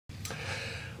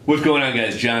What's going on,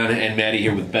 guys? John and Maddie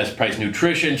here with Best Price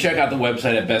Nutrition. Check out the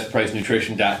website at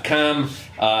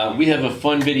BestPriceNutrition.com. We have a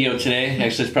fun video today.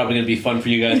 Actually, it's probably going to be fun for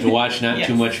you guys to watch, not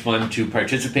too much fun to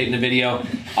participate in the video.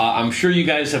 I'm sure you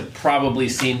guys have probably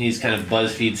seen these kind of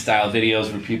BuzzFeed-style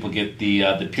videos where people get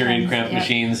the period cramp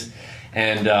machines.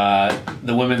 And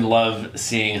the women love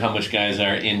seeing how much guys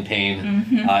are in pain,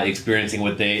 experiencing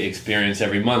what they experience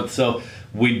every month. So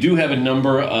we do have a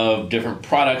number of different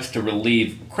products to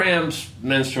relieve cramps,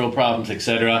 menstrual problems,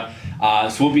 etc.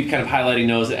 So we'll be kind of highlighting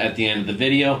those at the end of the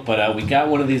video. But we got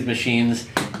one of these machines,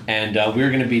 and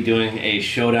we're going to be doing a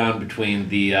showdown between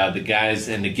the guys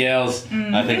and the gals.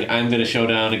 I think I'm going to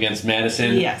showdown against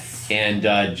Madison. Yes. And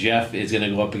Jeff is going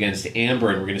to go up against Amber,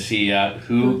 and we're going to see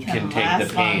who can take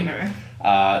the pain.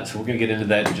 So we're going to get into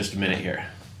that in just a minute here.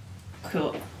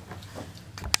 Cool.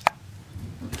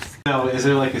 Now, is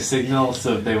there like a signal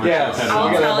so if they were I'll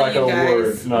tell like you a guys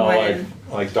word, no, when.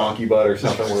 like donkey butt or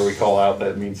something where we call out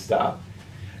that means stop.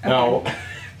 No.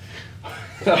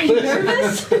 Are you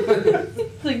nervous?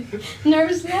 Like,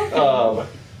 nervous now?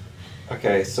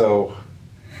 Okay, so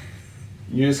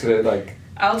you're just gonna like.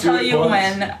 I'll tell you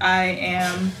when I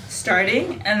am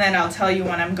starting, and then I'll tell you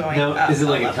when I'm going up. Now, is it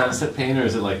like a constant pain, or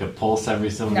is it like a pulse every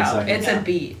so many seconds? No, it's a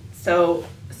beat. So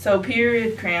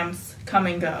period cramps come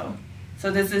and go. So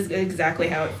this is exactly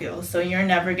how it feels. So you're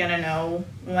never gonna know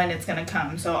when it's gonna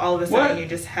come. So all of a sudden you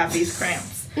just have these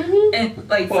cramps. And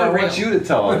like Well, I for real. want you to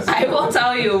tell us. I will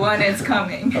tell you when it's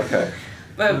coming. Okay.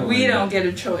 But we don't get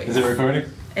a choice. Is it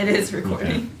recording? It is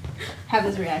recording. Have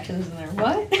his reactions in there.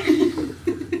 What?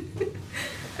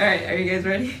 Alright, are you guys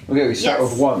ready? Okay, we start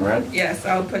with 1, right? Yes,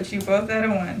 I'll put you both at a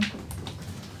 1.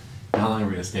 How long are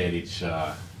we gonna stay at each? Do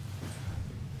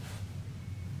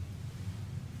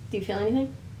you feel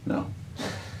anything? No.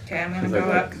 Okay, I'm gonna go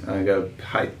up I got a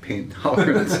high pain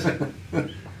tolerance.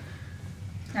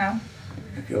 now.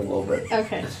 I feel a little bit.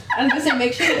 Okay. I was gonna say,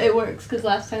 make sure it works, because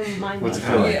last time mine What's was.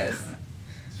 it feel like? Yes.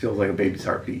 It feels like a baby's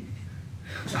heartbeat.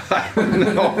 I don't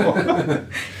know.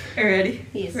 Are you ready?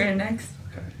 Yes. Ready next?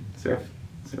 Okay. Is there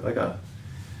like a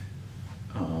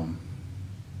is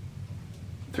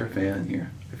there a fan in here?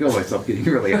 I feel myself getting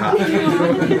really hot.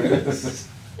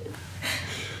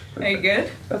 Are you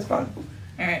good? That's fine.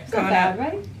 Alright, It's not coming bad, up.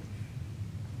 right?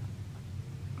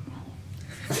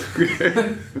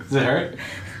 Does it hurt? It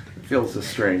feels so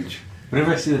strange.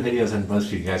 Whenever I see the videos on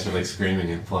BuzzFeed, you guys are like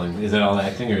screaming and pulling. Is it all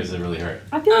acting, or does it really hurt?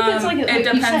 I feel like it's like, it like you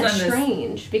depends said, on this.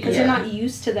 strange, because Yeah. you're not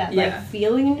used to that Yeah.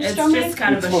 feeling in your It's stomach. just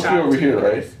kind It's of a supposed to shock. be over here,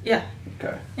 right? Yeah.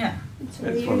 Okay. Yeah. It's I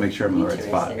just weird. wanna make sure I'm in the right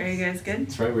spot. Are you guys good?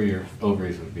 It's right where your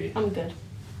ovaries would be. I'm good.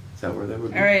 Is that where that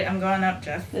would be? Alright, I'm going up,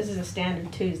 Jeff. This is a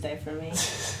standard Tuesday for me.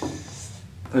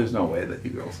 There's no way that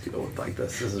you girls deal with like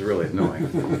this. This is really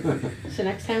annoying. So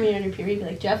next time you're on your period, be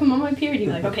like, Jeff, I'm on my period.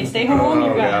 You're like, okay, stay home.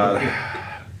 You're God. good.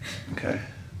 Okay.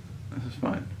 This is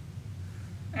fine.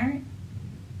 Alright.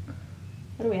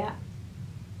 What are we at?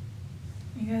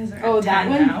 You guys are Oh, at that 10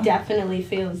 one now. definitely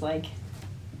feels like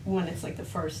when it's like the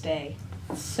first day.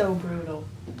 It's so brutal.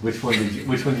 Which one did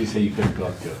you say you couldn't go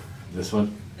up to? This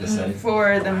one? This setting?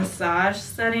 For the massage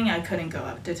setting, I couldn't go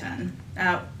up to 10.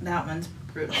 That one's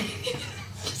brutal.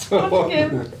 Okay.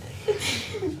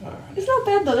 It's not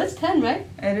bad though. That's 10, right?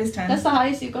 It is 10. That's the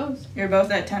highest it goes. You're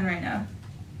both at 10 right now.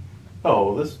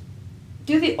 Oh, this.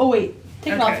 Do the. Oh wait,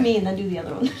 take it Okay. off me and then do the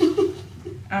other one.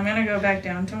 I'm gonna go back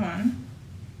down to 1.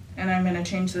 And I'm gonna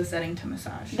change the setting to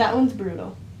massage. That one's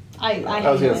brutal. I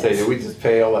I was hate gonna say, it. did we just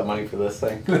pay all that money for this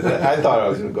thing? 'Cause I thought I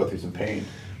was gonna go through some pain.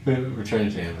 Return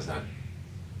it to Amazon.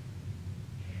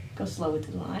 Go slow with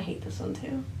this one. I hate this one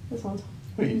too. This one's.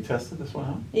 Wait, you tested this one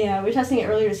out? Yeah, we were testing it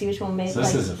earlier to see which one made So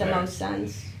this like isn't the fair. most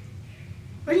sense.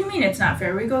 What do you mean it's not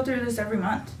fair? We go through this every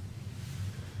month.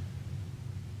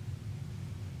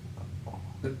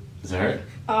 Does it hurt?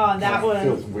 Oh, that one.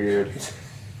 feels weird.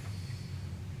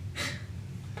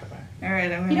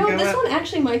 Alright, I'm gonna You know, go this up. one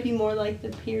actually might be more like the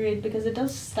period because it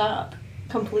does stop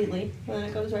completely and then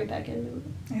it goes right back into it.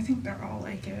 I think they're all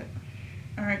like it.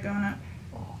 Alright, going up.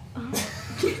 Oh.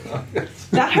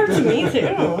 That hurts me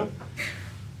too.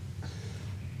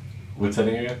 What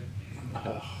setting are you at?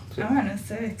 I'm on a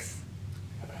 6.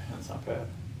 That's not bad.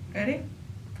 Ready?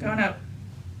 Going up.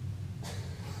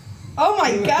 Oh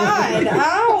my god!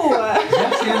 Ow!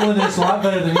 Jeff's handling this a lot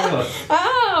better than you.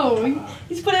 Ow!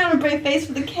 He's putting on a brave face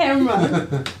for the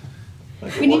camera.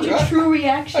 We need your true I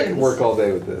reactions. can work all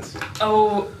day with this.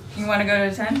 Oh, you want to go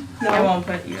to 10? No. I won't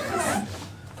put you at 10.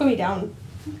 Put me down.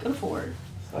 Go for it.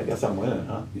 I guess I'm winning,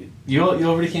 huh? You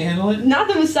already can't handle it? Not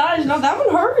the massage. No, that one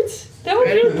hurts. That one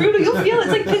is brutal. You'll feel it.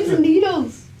 It's like pins and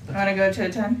needles. You want to go to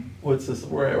 10? What's this?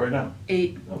 Where are you right now?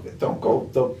 8. Okay, don't go.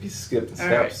 Don't be skipping All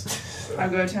right. steps. I'll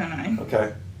go to a 9.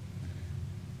 Okay.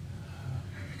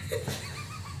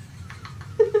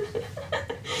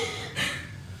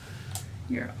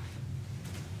 You're off.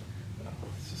 Oh,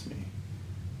 it's just me.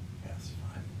 Yeah, it's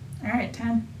fine. All right,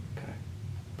 10. Okay.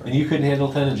 And you couldn't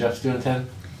handle 10 and Jeff's doing 10?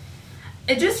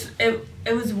 It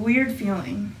was weird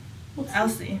feeling.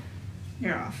 Elsie,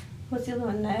 you're off. What's the other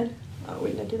one? Ned? Oh,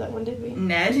 we didn't do that one, did we?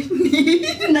 Ned?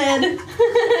 Ned.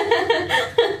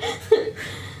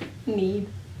 Need.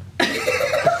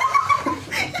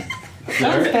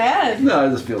 That was bad. No,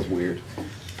 it just feels weird.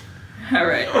 All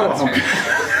right. I'll turn.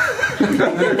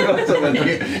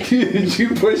 Did you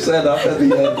push that up at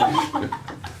the end?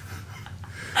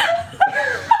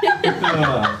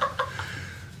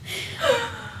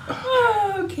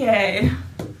 Okay.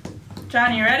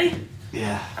 John, you ready?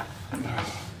 Yeah. Here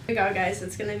we go, guys.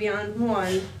 It's gonna be on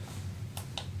 1.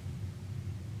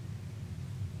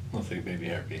 Looks like a baby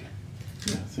heartbeat.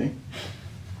 Yeah, see?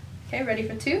 Okay, ready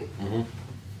for 2? Mm-hmm.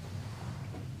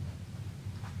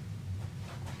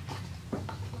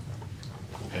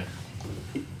 Okay.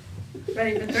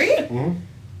 Ready for 3? Mm-hmm.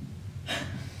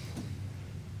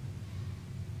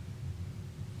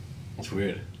 It's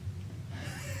weird.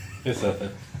 It's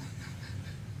nothing.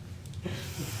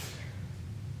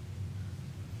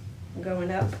 I'm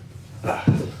going up.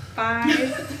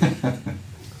 5.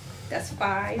 That's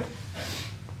 5.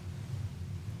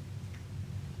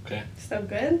 Okay. Still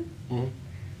good? Mm-hmm.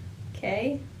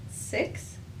 Okay,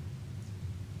 6.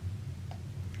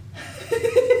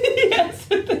 Yes,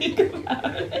 think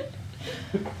about it.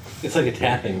 It's like a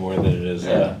tapping more than it is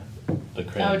Yeah. a I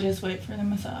cramp. would just wait for the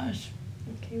massage.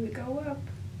 Okay, we go up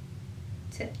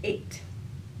to 8.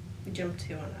 We jump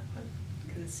 2 on that one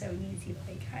because it's so easy,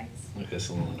 like, guys. Okay, it's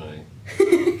a little annoying.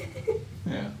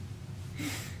 Yeah.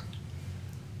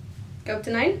 Go up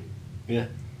to 9. Yeah.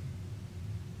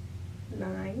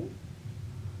 9.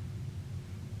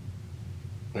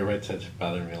 My right side's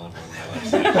bothering me a lot more than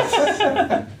my left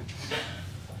side.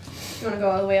 You want to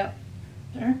go all the way up?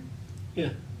 Sure. Yeah.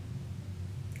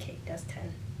 Okay, that's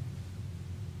 10.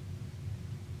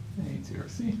 8, 0,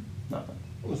 see? Nothing.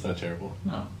 Well, it's not terrible.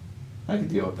 No. I can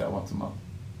deal with that once a month.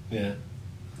 Yeah.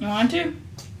 You want to?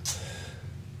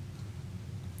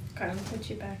 Okay, I'm gonna put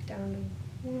you back down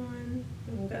to 1.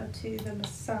 And we'll go to the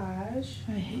massage.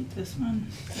 I hate this one.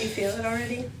 You feel it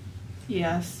already?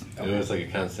 Yes. It was like a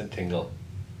constant tingle.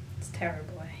 It's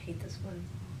terrible. I hate this one.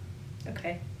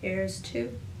 Okay, here's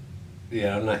 2.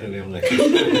 Yeah, I'm not going to be able to.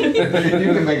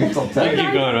 You can make it till I 10.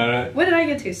 keep going, alright? What did I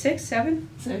get to? 6, 7?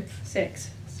 6.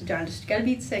 6. So John just gotta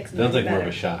beat 6. and Sounds then like more of a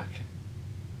better. shock.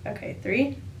 Okay,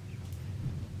 3.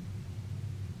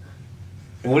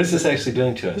 And what is this actually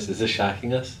doing to us? Is this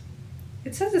shocking us?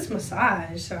 It says it's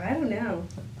massage, so I don't know.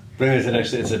 But is it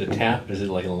actually, is it a tap? Is it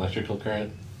like an electrical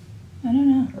current? I don't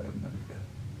know.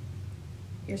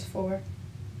 Here's 4. I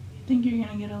think you're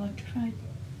gonna get electrified.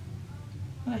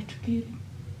 Electrocuted.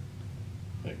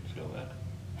 I can feel that.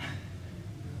 I'm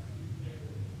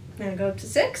gonna go up to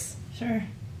 6. Sure.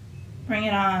 Bring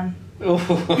it on.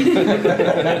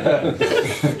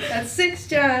 That's 6,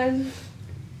 John.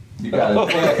 You got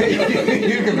it.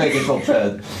 You can make it till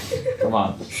 10. Come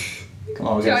on. Come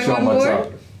on, we gotta Try show them one what's more?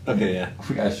 up. Okay, yeah.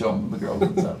 We gotta show them the girls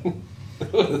what's up.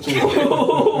 That's weird.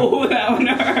 Oh, that one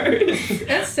hurts.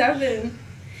 That's 7.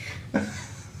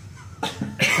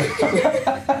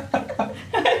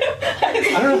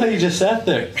 I don't know how you just sat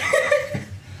there.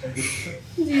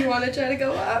 Do you want to try to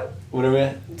go up? What are we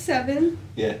at? 7.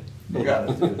 Yeah. You got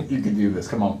it. Dude. You can do this.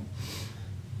 Come on.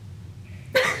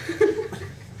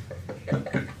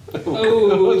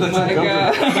 Oh That's my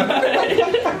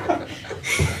uncomfortable.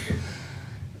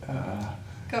 god.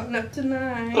 Going up to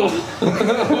 9.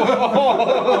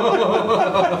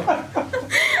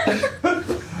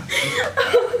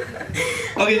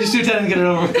 Okay, just do 10 and get it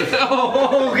over with.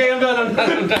 Oh, okay, I'm done.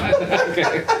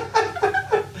 Okay.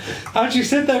 How'd you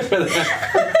sit there for that?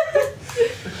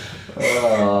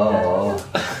 Oh.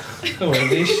 What are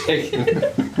these shaking? Did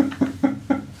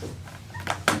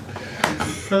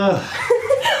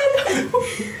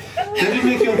it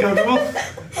make you uncomfortable?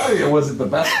 I think it wasn't the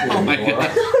best feeling. Oh my for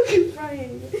god.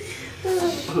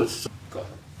 us.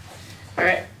 All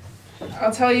right.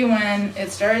 I'll tell you when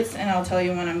it starts, and I'll tell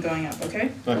you when I'm going up.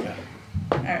 Okay. Okay.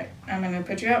 All right. I'm gonna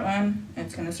put you at 1.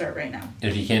 It's gonna start right now.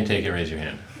 If you can't take it, raise your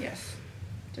hand. Yes.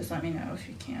 Just let me know if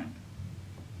you can't.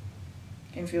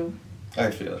 Can you feel?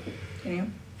 I feel it. Can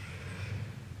you?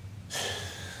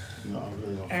 No, I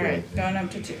really don't All feel right. it. Going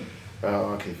up to 2.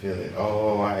 Oh, I can feel it.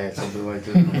 Oh, I had something like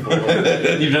this before.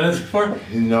 You've done this before?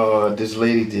 You know, this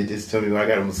lady did this to me when I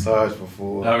got a massage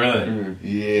before. Oh, really?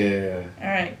 Yeah. All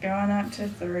right. Going up to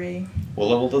 3. What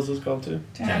level does this go to?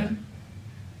 10.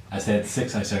 I said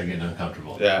 6, I started getting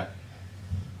uncomfortable. Yeah.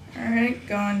 All Alright,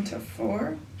 going to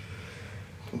 4.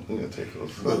 I'm gonna take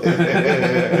those.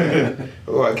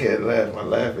 Oh, I can't laugh. My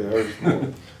laughing hurts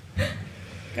more.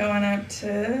 Going up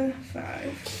to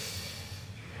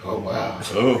 5. Oh wow.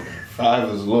 Oh. 5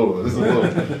 is low. This is a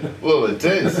little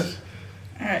intense.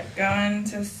 Alright, going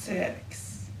to 6.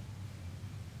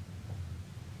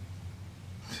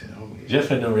 Jeff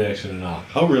had no reaction at all.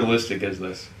 How realistic is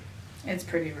this? It's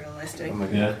pretty realistic.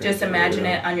 Yeah. Just imagine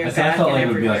it on your I back felt and like it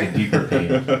would be everywhere. like a deeper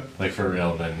pain, like for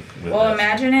real, than with Well, this.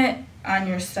 imagine it on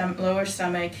your lower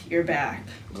stomach, your back.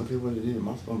 Look at what it is.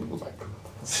 My stomach was like.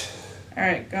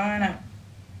 Alright, going up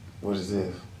What is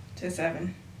this? to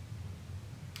 7.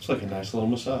 It's like a nice little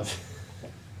massage.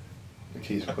 It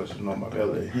keeps pushing on my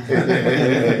belly.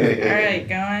 Alright,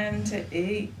 going to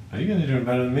 8. Are you guys doing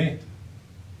better than me?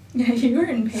 Yeah, you were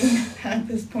in pain at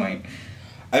this point.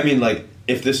 I mean, like,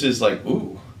 if this is like,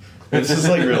 ooh, if this is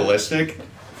like realistic,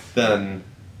 then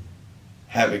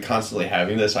constantly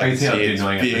having this, I can see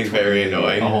it being very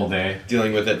annoying. A whole day.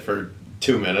 Dealing with it for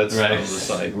 2 minutes. Right. I'm just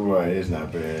like, Right, it's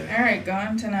not bad. Alright,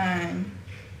 going to 9.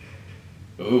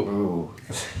 ooh. Ooh.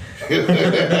 It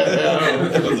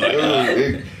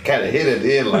kind of hit at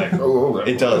the end, like, oh.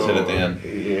 It does hit at the end.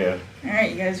 Yeah.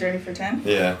 Alright, you guys ready for 10?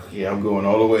 Yeah. Yeah, I'm going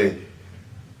all the way.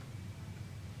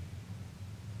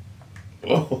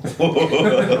 Whoa.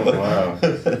 Oh, wow.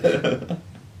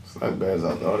 It's not as bad as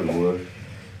I thought it was.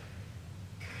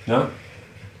 No?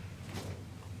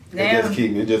 Damn.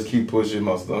 It just keep pushing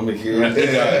my stomach here. Right.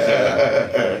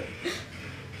 It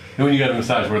And when you got a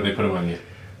massage, where did they put them on you?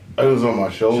 was on my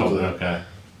shoulder. Shoulder, okay.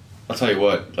 I'll tell you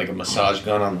what, like a massage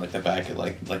gun on like the back of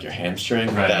like your hamstring,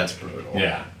 Right. that's brutal.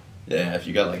 Yeah. Yeah, if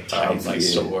you got like I'm tight, like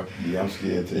scared. sore. Yeah, I'm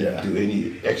scared to Yeah. do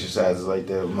any exercises like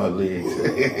that with my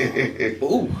legs.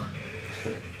 Ooh.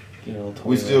 You know,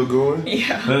 We still going?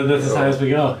 Yeah. That's as high as we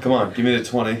go. Come on, give me the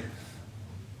 20.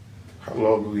 How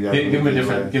long do we got? Give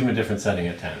him a different setting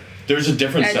at 10. There's a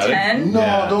different At setting. 10? No,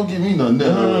 Yeah. don't give me no.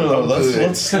 No. I'm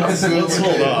Let's good. let's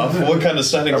hold off. What kind of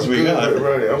settings I'm we good, got?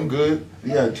 right? I'm good.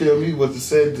 Yeah, tell me what the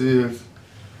set is.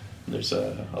 There's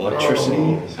electricity.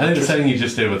 Oh. I think the setting you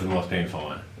just did was the most painful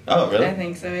one. Oh, I really?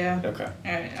 think so, yeah. Okay.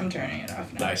 Alright, I'm turning it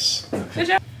off now. Nice. Good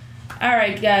job.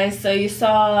 Alright, guys, so you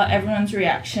saw everyone's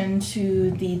reaction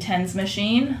to the TENS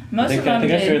machine. Most of them I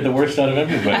think I did. fared the worst out of I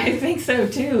everybody. think so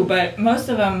too, but most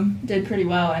of them did pretty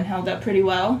well and held up pretty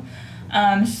well.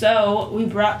 So we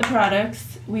brought the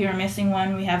products. We are missing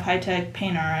one. We have High Tech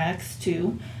Pain RX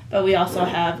too, but we also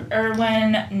have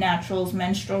Irwin Naturals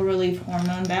Menstrual Relief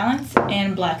Hormone Balance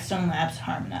and Blackstone Labs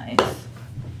Harmonize.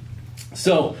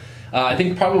 So, I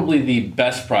think probably the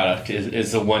best product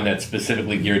is the one that's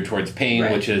specifically geared towards pain,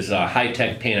 Right. which is High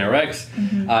Tech Pain RX.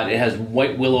 It has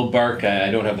white willow bark.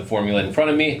 I don't have the formula in front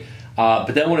of me, but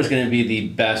that one is going to be the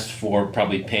best for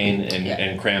probably pain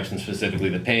and cramps, and specifically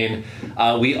the pain.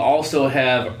 We also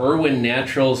have Irwin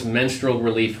Naturals Menstrual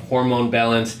Relief Hormone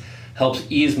Balance. Helps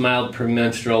ease mild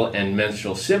premenstrual and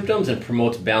menstrual symptoms and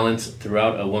promotes balance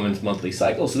throughout a woman's monthly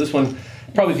cycle. So this one,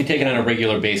 probably if you take it on a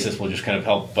regular basis, will just kind of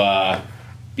help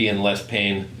be in less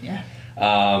pain. Yeah.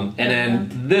 And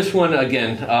then this one,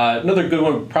 again, another good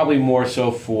one, probably more so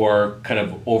for kind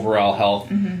of overall health.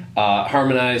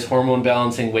 Harmonize, hormone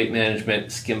balancing, weight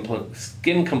management,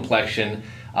 skin complexion,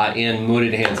 and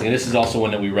mood enhancing. And this is also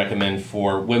one that we recommend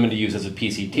for women to use as a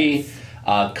PCT,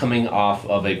 coming off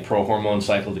of a pro-hormone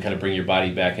cycle to kind of bring your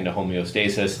body back into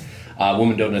homeostasis.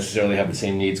 Women don't necessarily have the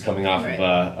same needs coming off of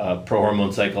a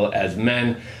pro-hormone cycle as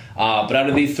men. But out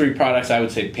of these three products, I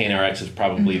would say Pain RX is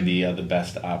probably the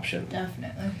best option.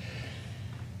 Definitely.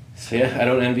 So yeah, I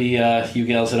don't envy you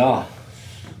gals at all.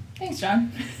 Thanks,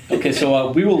 John. Okay,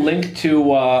 so we will link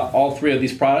to all three of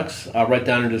these products right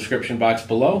down in the description box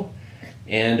below.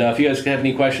 And if you guys have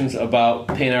any questions about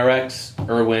Pain RX,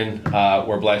 Irwin,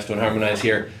 or Blackstone Harmonize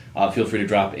here, feel free to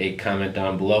drop a comment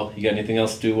down below. You got anything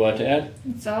else to add?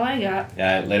 That's all I got.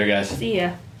 Later, guys. See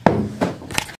ya.